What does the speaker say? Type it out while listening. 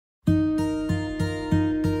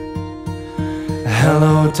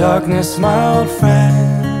Hello darkness, my old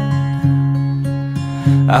friend,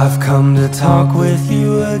 I've come to talk with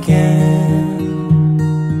you again,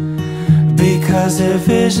 because a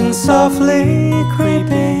vision softly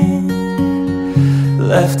creeping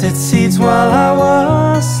left its seeds while I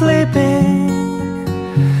was sleeping,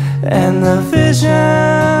 and the vision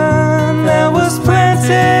that was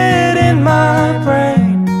planted in my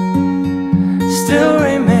brain still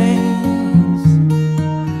remains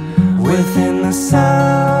within the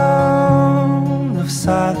sound of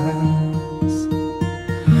silence.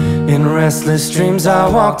 In restless dreams I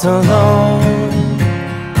walked alone,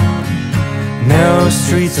 narrow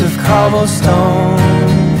streets of cobblestone,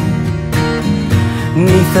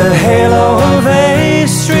 'neath the halo of a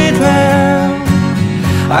street lamp.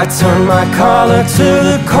 I turned my collar to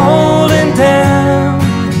the cold and damp,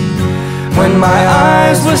 when my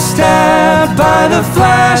eyes were stabbed by the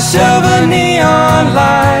flash of a neon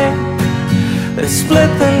light that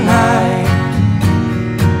split the night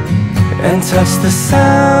and touched the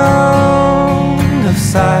sound of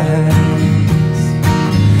silence.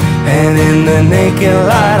 And in the naked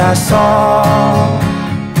light I saw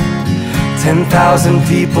 10,000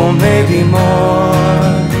 people, maybe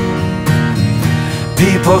more,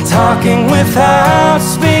 people talking without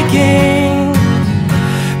speaking,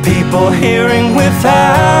 people hearing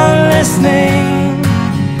without listening,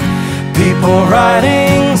 people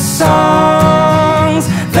writing songs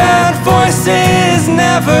that voices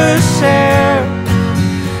never share,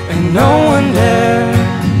 and no one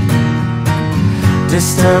dared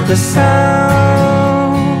disturb the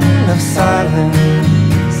sound of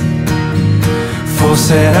silence. Fool,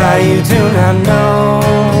 said I, you do not know,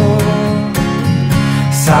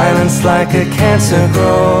 silence like a cancer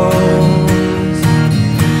grows.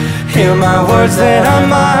 Hear my words that I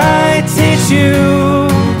might teach you,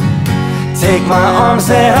 take my arms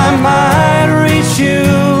that I might reach you,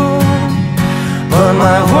 but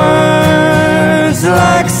my words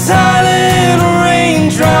like silent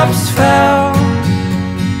raindrops fell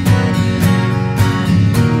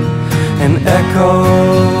and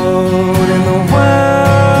echoed in the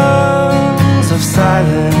wells of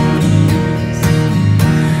silence.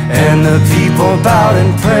 And the people bowed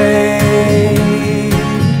and prayed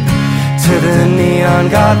to the neon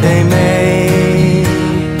god they made,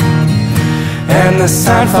 and the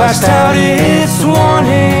sign flashed out its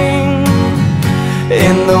warning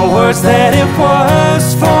in the words that it was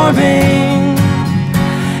forming.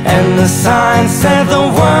 And the sign said the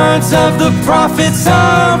words of the prophets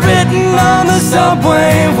are written on the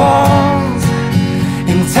subway walls,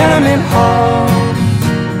 in tenement halls,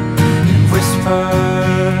 and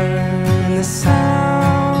whispered in the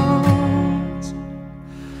sounds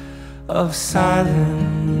of silence.